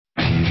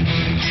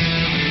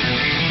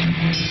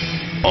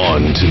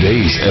On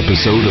today's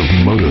episode of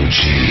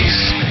MotoCheez.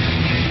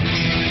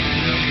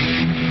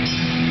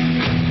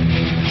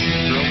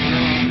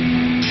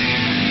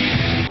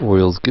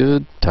 Oil's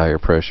good, tire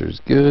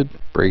pressure's good,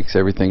 brakes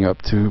everything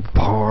up to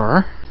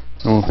par.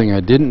 The only thing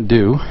I didn't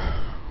do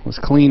was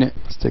clean it.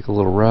 Let's take a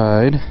little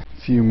ride.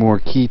 A few more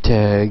key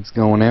tags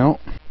going out.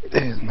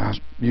 I'm not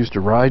used to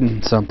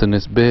riding something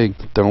this big.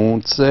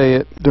 Don't say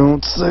it.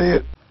 Don't say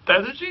it.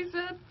 That's what she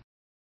said?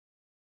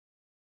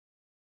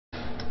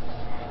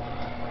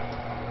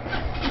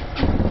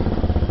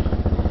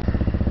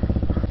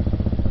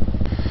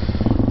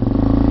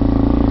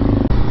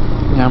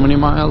 How many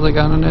miles I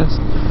got on this?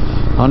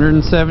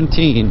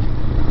 117.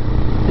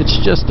 It's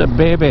just a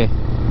baby.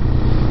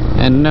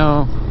 And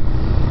no,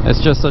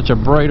 it's just such a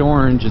bright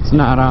orange, it's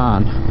not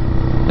on.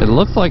 It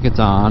looks like it's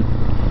on.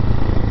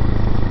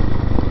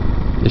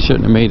 They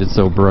shouldn't have made it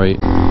so bright.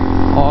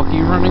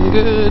 Hawky running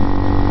good.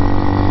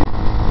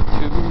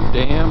 Too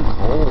damn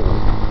cold.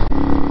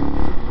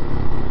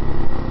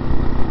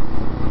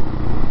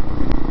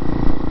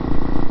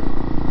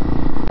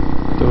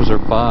 Those are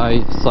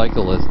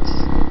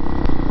bicyclists.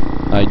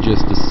 I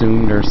just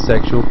assumed their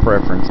sexual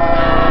preference.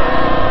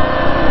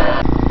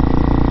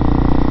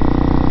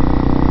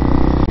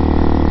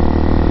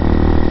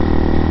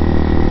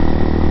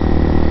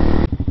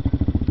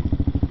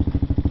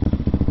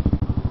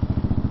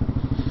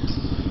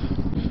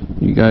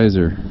 You guys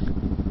are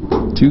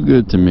too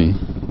good to me.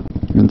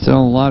 Been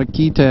selling a lot of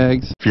key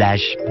tags.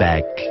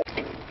 Flashback.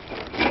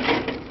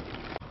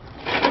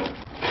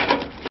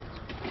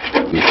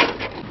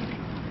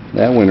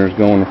 That winner's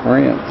going to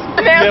France.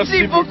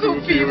 Merci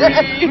beaucoup, Pee-wee.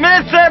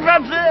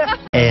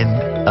 End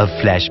of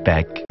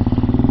flashback.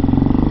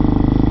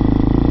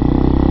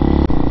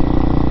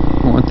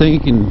 One thing you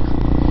can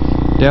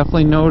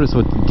definitely notice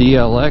with the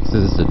DLX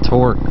is the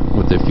torque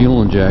with the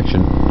fuel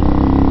injection.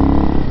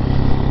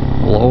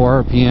 Low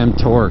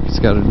RPM torque. It's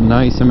got a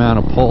nice amount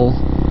of pull.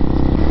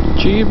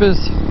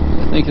 Chivas,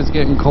 I think it's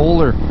getting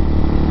colder.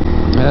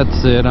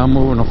 That's it. I'm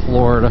moving to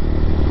Florida.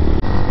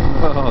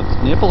 Oh, it's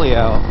nipply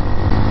out.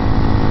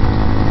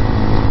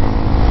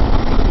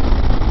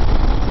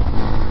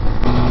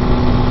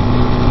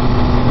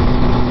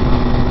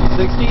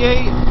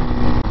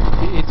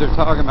 Kids are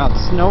talking about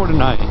snow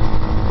tonight.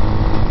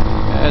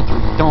 That's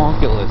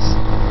redonkulous.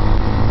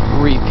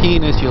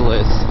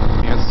 Repenisulous.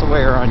 Can't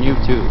swear on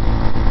YouTube.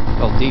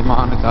 They'll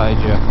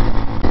demonetize you.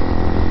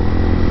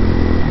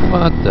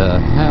 What the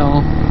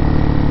hell?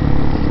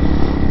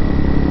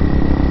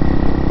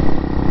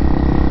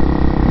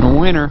 The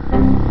winter.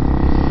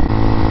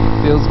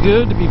 Feels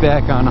good to be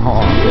back on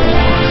Hawk.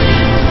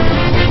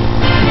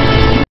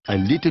 A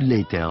little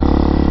later.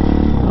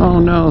 Oh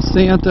no,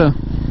 Santa.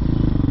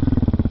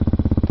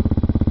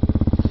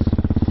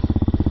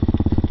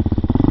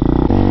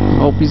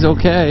 Hope he's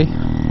okay.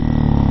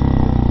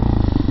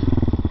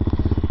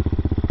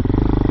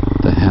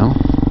 The hell?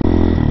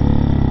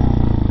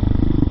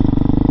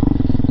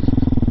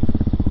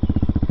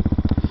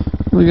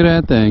 Look at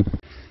that thing.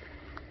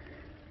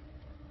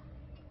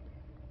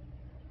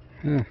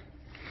 Huh.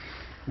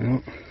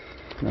 Well,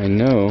 I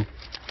know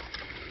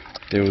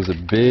there was a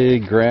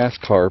big grass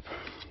carp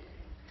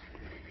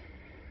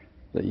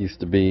that used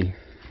to be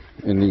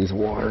in these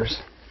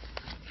waters.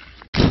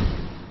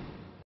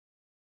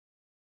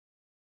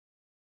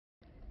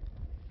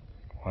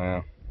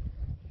 Wow.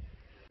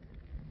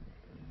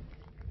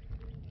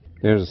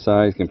 There's a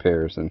size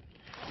comparison.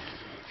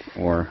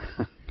 Or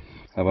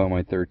how about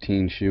my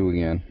 13 shoe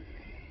again?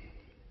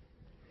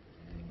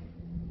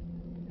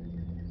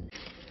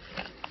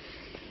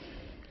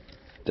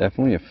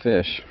 Definitely a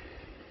fish.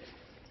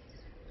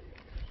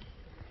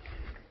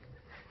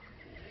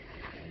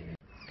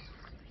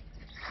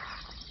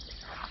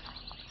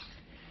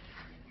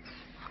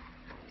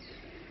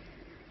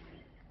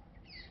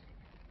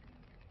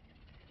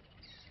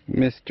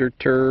 Mr.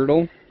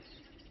 Turtle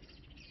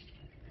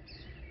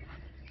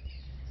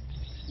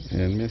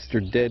and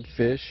Mr. Dead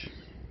Fish.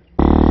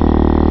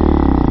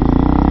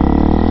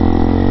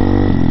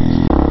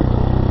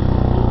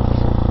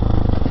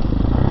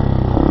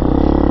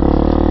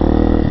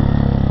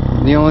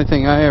 The only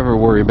thing I ever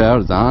worry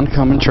about is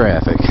oncoming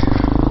traffic.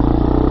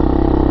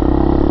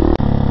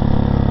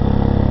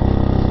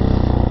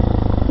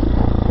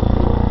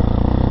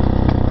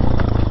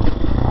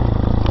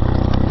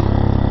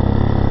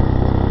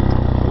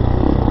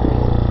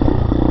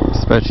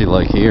 Especially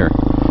like here.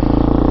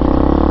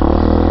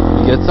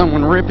 You get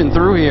someone ripping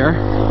through here.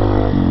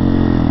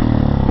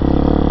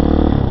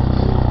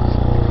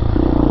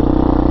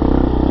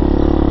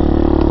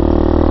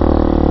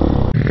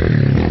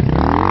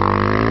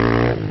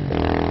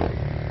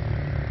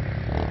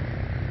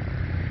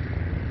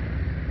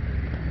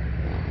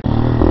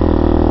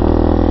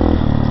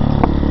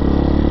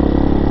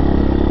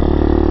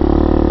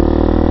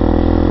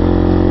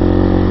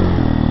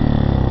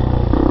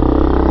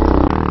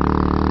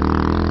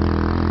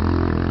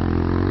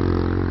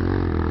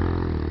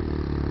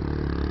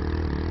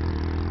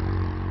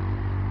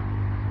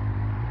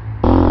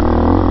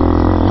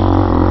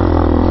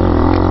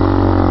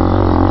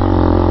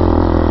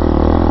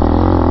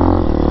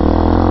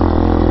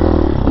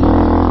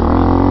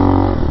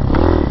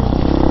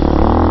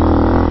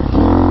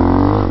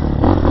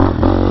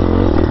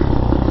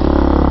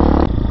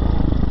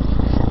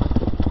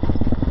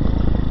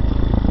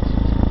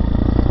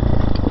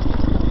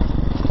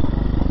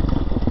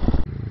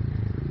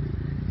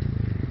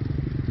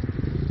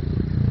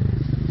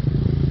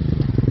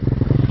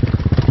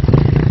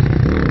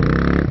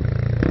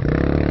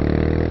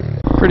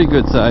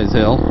 good size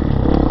hill.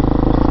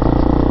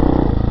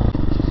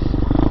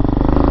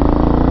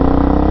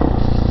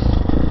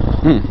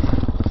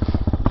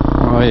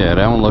 Oh yeah,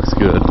 that one looks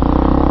good.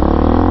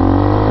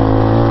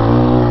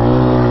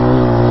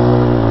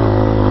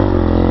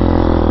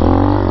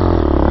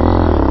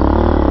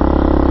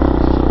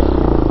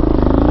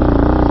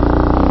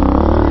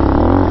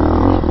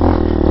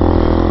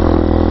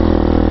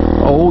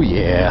 Oh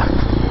yeah.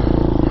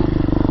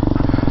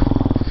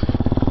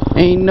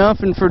 Ain't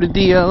nothing for the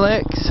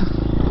DLX.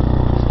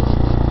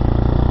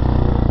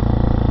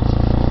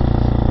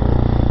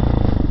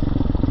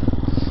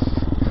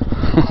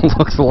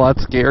 Looks a lot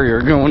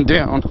scarier going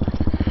down.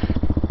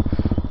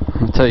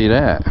 I'll tell you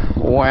that.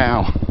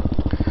 Wow.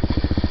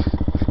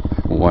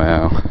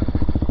 Wow.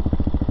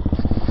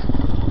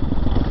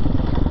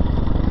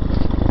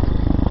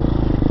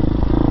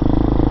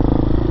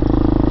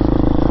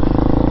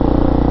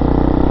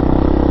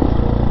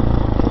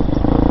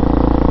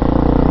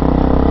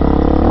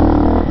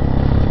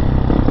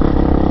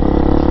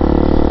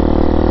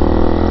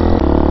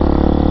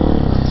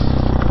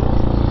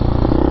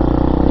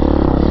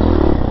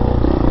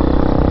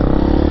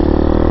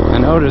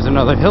 Oh, there's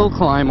another hill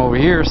climb over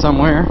here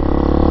somewhere.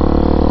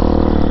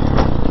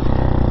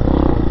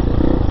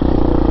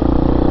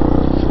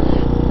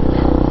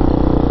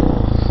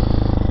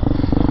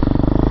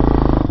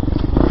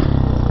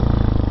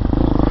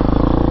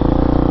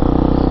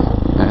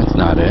 That's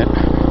not it.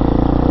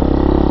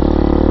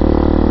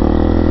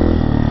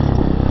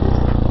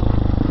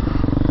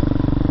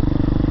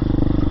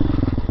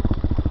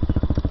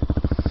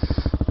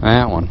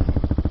 That one.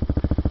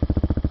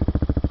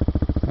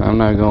 I'm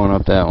not going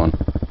up that one.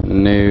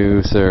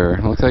 No, sir.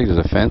 Looks like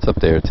there's a fence up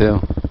there, too.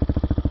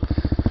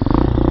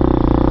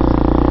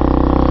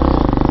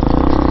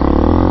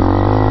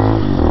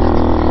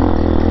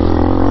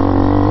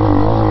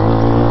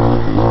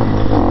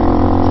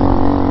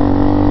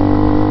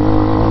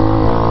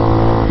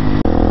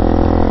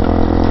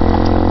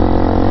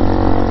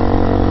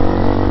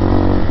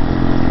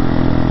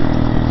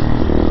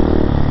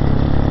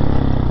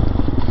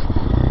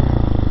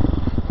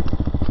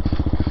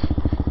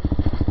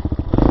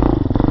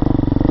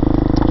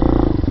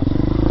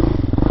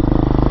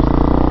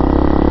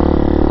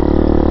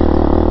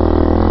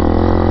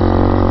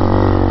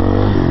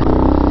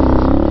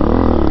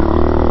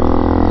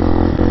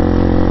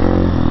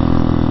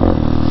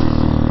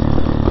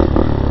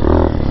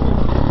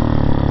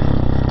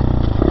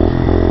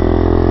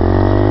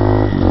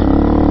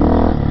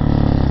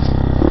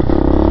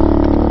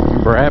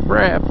 Brap,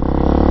 brap.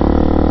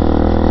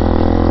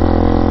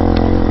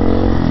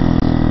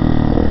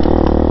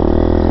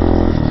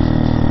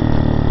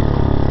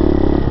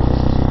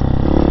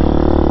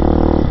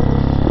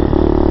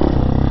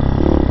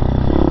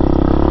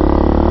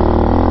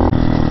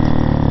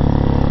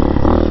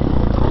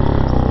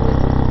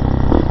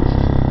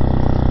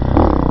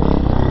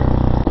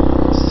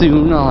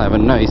 Soon I'll have a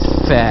nice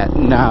fat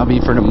knobby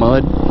for the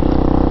mud.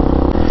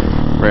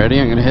 Ready?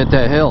 I'm gonna hit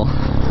that hill.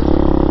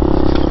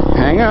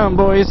 Hang on,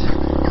 boys.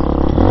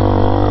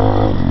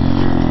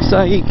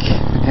 Psych.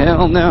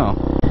 Hell no.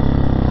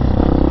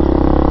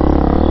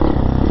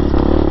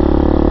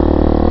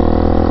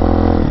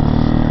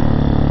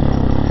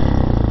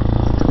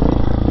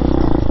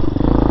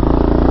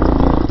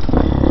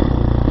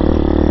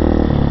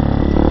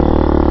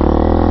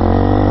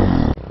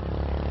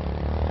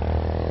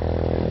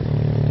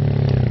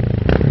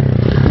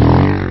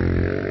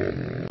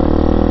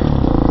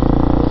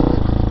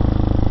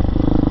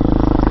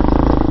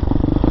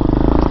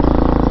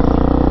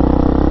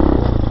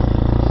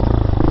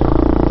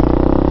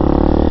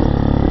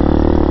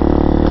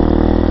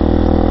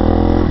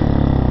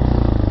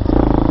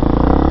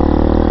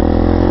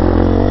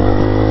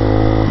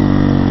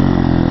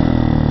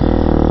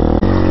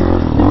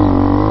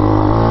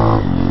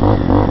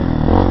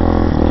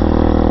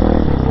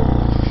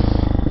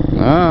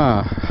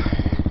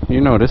 You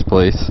know this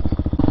place.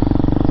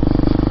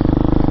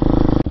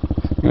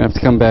 I'm gonna have to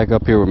come back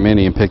up here with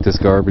Minnie and pick this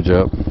garbage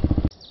up.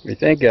 What do you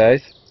think,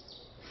 guys?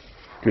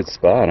 Good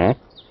spot, huh?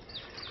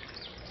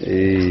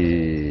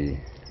 Hey.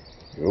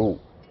 Oh.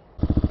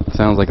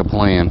 Sounds like a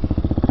plan.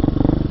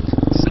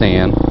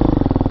 Stan.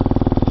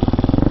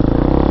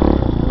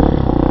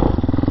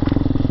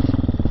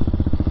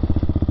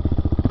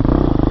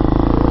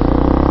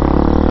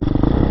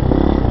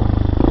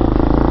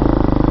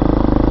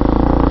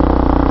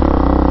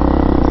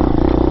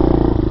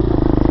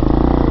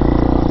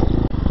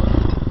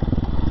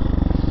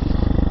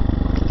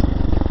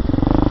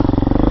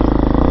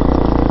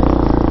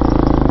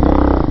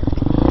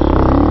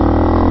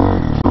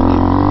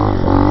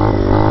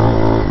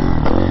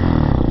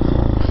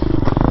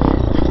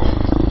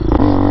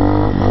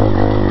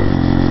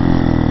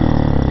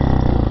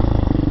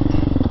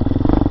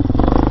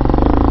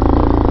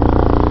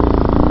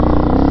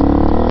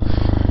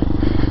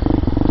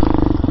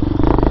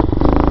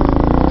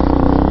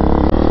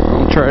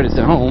 Try this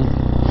at home.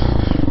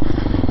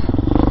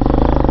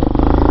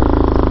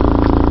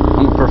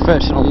 I'm a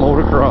professional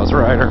motocross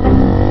rider.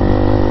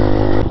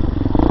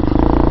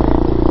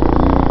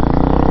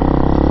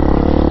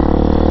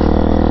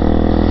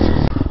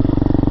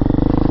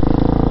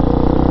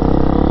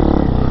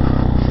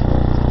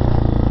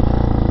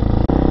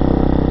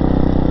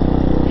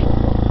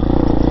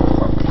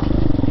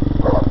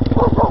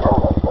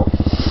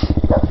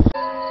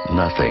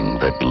 Nothing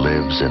that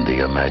lives in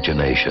the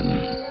imagination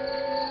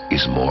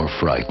is more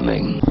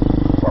frightening.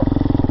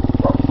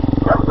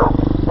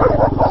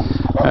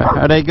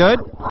 Are they good?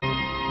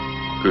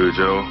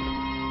 Cujo.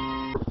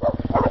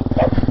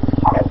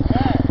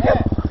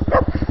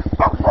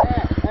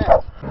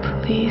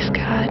 Please,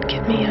 God,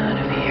 get me out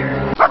of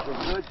here.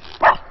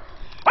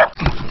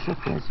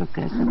 It's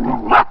okay.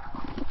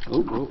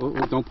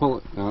 Oh, don't pull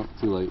it. No,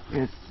 too late.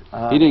 It's,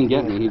 He didn't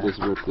get me, he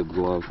just ripped the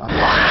glove.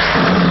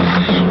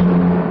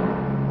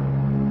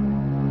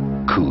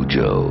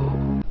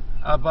 Cujo.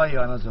 I'll buy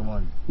you another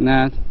one.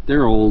 Nah,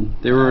 they're old.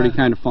 They were already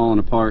kind of falling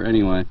apart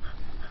anyway.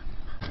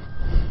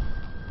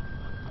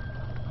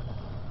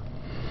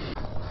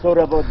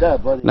 Sorry about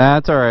that, buddy. Nah,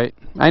 it's alright.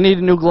 I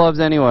needed new gloves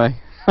anyway.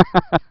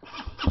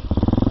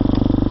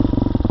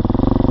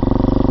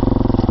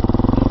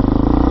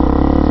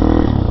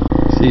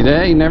 See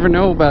that? You never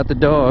know about the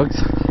dogs.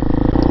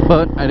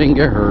 But I didn't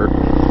get hurt.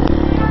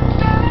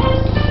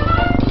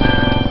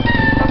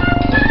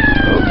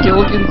 Oh,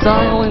 Gilligan's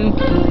Island.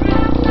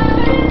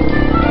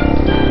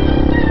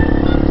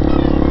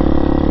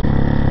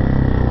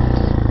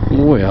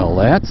 Well,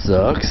 that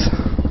sucks.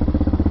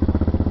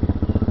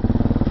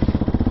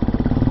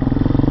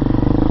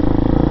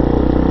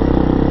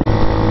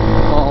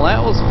 Well,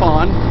 that was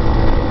fun.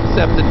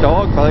 Except the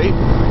dog bite.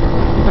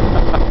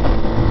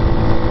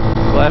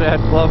 Glad I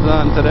had gloves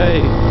on today.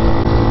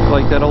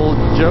 Like that old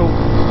joke.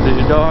 Did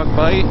your dog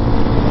bite?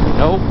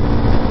 Nope.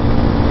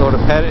 Go to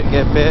pet it,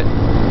 get bit.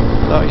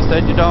 Thought you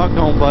said your dog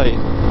don't bite.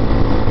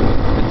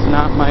 It's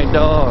not my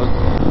dog.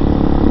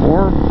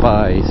 Or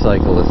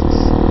bicyclists.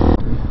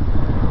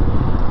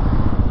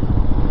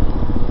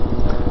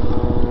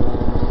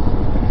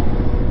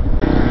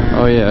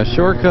 Oh yeah,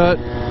 shortcut.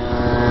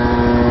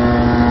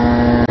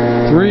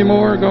 3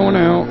 more going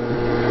out.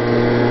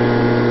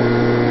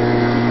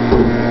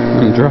 I'm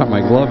gonna drop my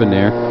glove in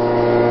there.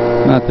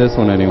 Not this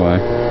one anyway.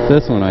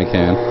 This one I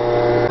can.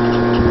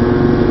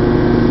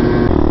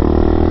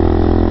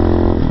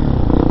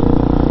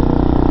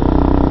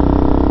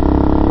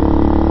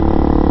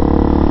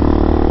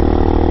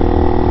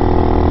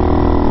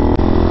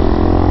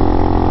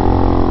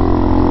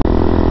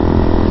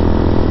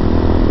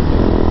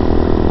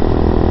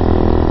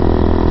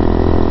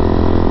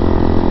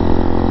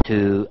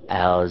 Two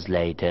hours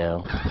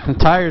later. The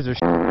tires are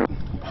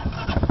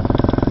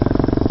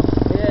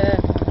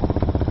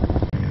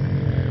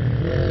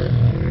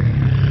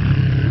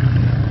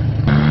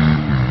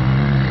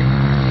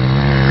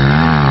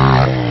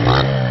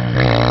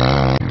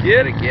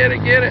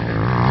Get it.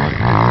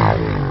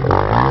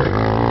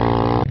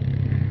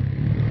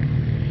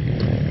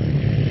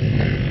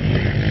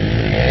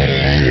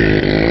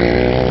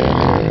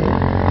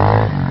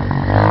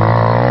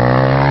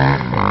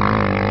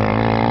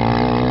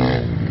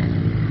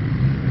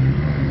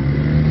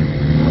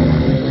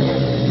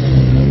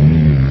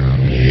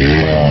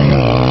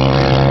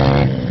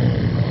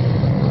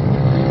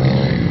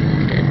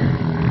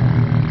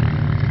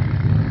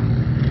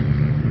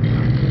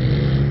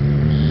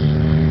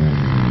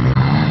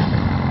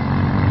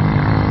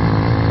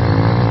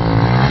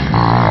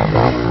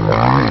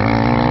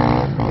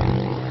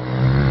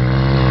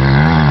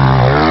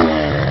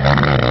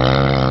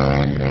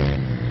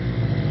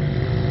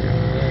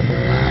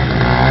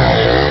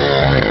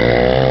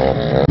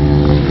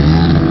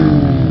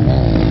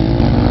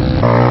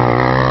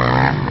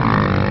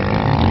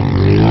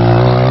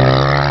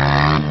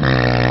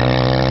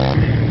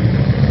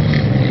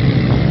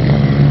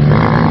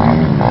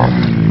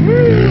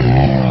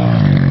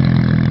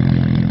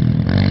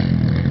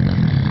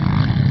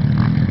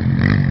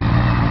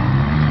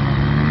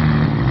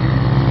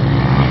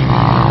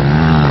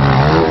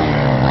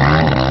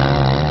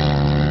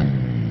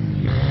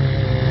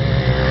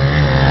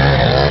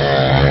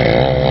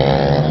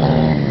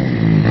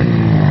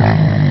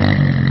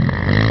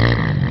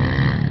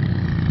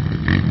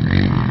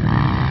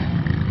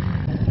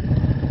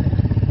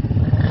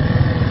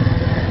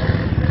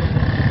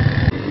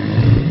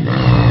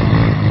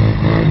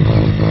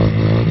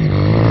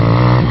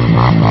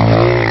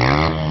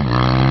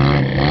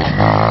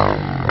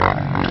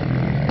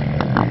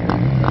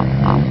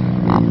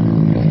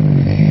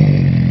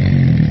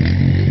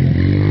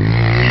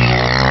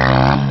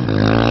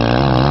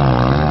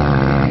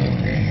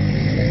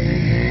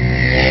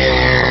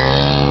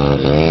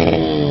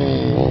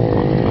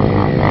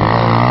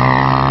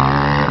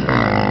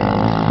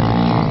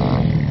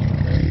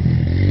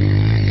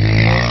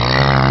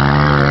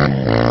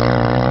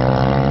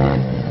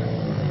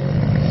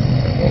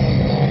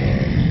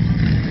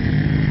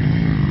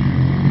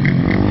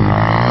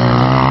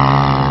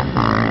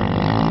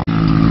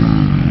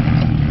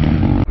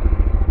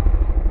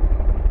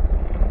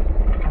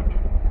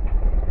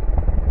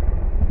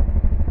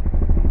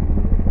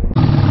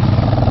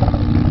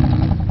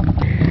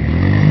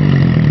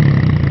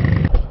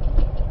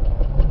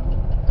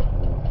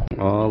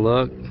 Oh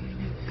look,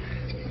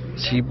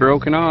 she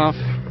broken off,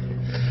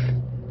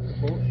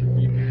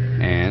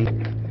 and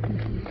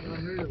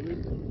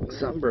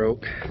some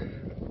broke.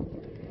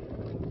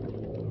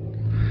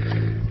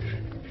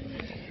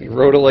 He You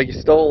rode it like you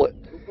stole it.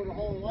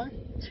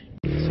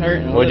 It's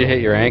hurting. What'd you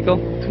hit, your ankle?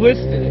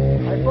 Twisted it.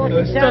 It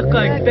was stuck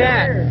like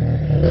that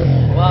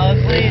while I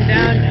was laying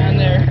down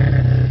there.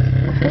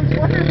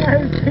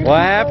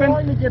 What happened?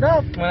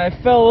 When I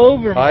fell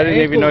over, I didn't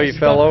even know you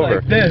fell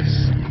over. Like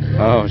this.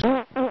 Oh.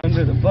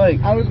 Under the bike.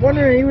 I was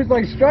wondering, he was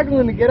like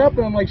struggling to get up,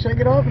 and I'm like, should I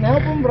get off and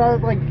help him? But I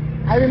was like,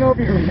 I didn't know if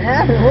he was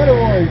mad or what it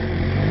was.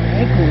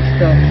 Ankle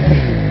stuff.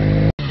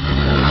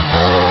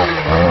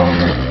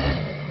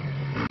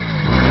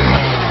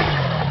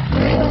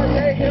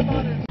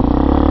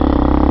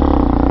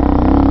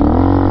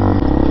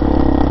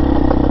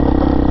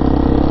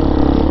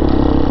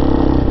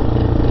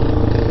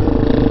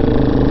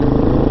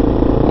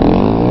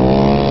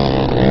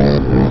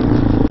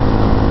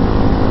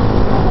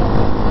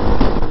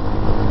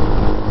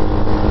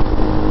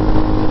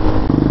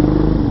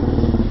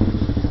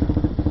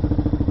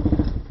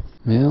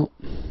 Well,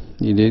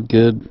 you did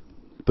good,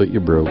 but you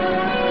broke.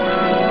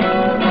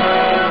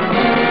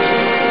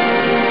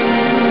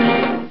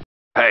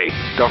 Hey,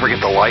 don't forget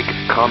to like,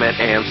 comment,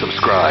 and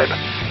subscribe.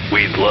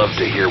 We'd love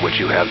to hear what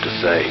you have to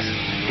say.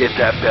 Hit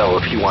that bell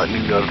if you want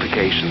new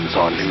notifications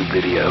on new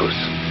videos.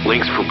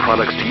 Links for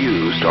products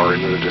used are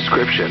in the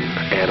description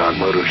and on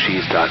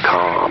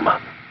MotoCheez.com.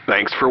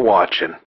 Thanks for watching.